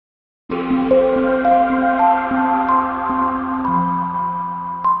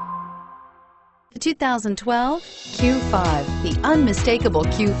The 2012 Q5. The unmistakable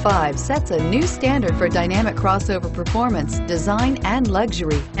Q5 sets a new standard for dynamic crossover performance, design, and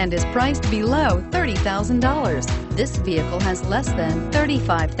luxury, and is priced below $30,000. This vehicle has less than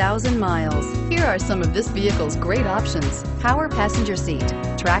 35,000 miles. Here are some of this vehicle's great options: power passenger seat,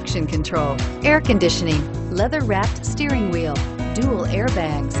 traction control, air conditioning, leather-wrapped steering wheel, dual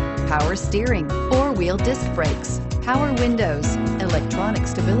airbags, power steering, four-wheel disc brakes, power windows, electronic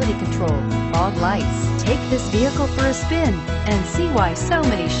stability control, fog lights. Take this vehicle for a spin and see why so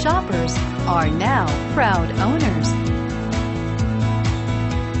many shoppers are now proud owners.